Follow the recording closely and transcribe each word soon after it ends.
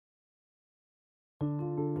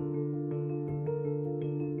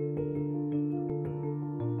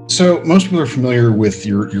So most people are familiar with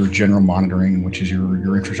your general monitoring, which is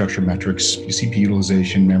your infrastructure metrics, CPU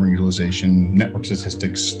utilization, memory utilization, network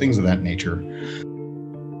statistics, things of that nature.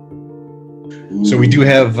 So we do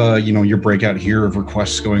have, your breakout here of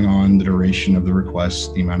requests going on, the duration of the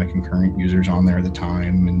request, the amount of concurrent users on there at the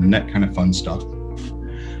time, and that kind of fun stuff.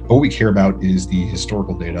 But what we care about is the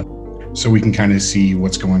historical data, so we can kind of see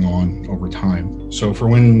what's going on over time. So for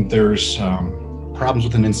when there's problems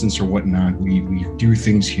with an instance or whatnot, we do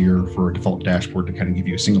things here for a default dashboard to kind of give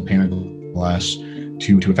you a single pane of glass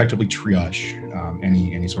to effectively triage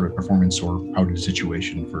any sort of performance or outage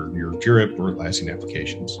situation for your Jira or Atlassian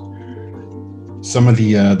applications. Some of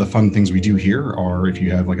the fun things we do here are, if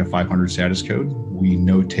you have like a 500 status code, we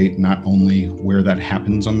notate not only where that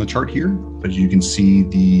happens on the chart here, but you can see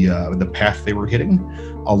the path they were hitting,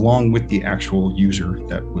 along with the actual user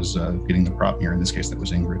that was getting the problem here. In this case, that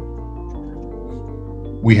was Ingrid.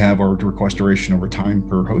 We have our request duration over time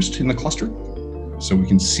per host in the cluster. So we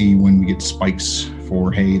can see when we get spikes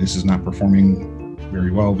for, hey, this is not performing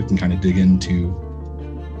very well. We can kind of dig into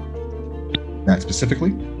that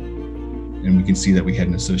specifically. And we can see that we had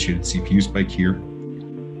an associated CPU spike here.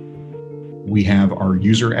 We have our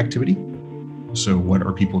user activity. So what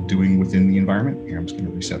are people doing within the environment? Here, I'm just going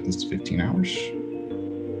to reset this to 15 hours.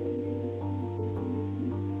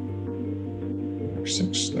 Number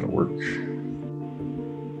 6, that'll work.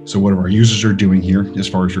 So what our users are doing here as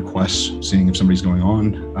far as requests, seeing if somebody's going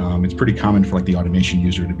on. It's pretty common for like the automation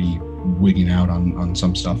user to be wigging out on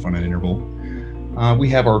some stuff on an interval. We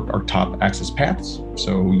have our top access paths.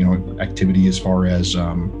 So, activity as far as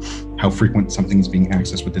how frequent something is being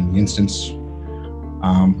accessed within the instance.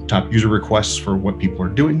 Top user requests for what people are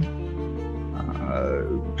doing.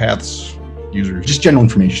 Paths, users, just general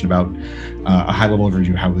information about a high level overview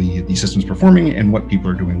of how the system's performing and what people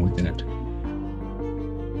are doing within it.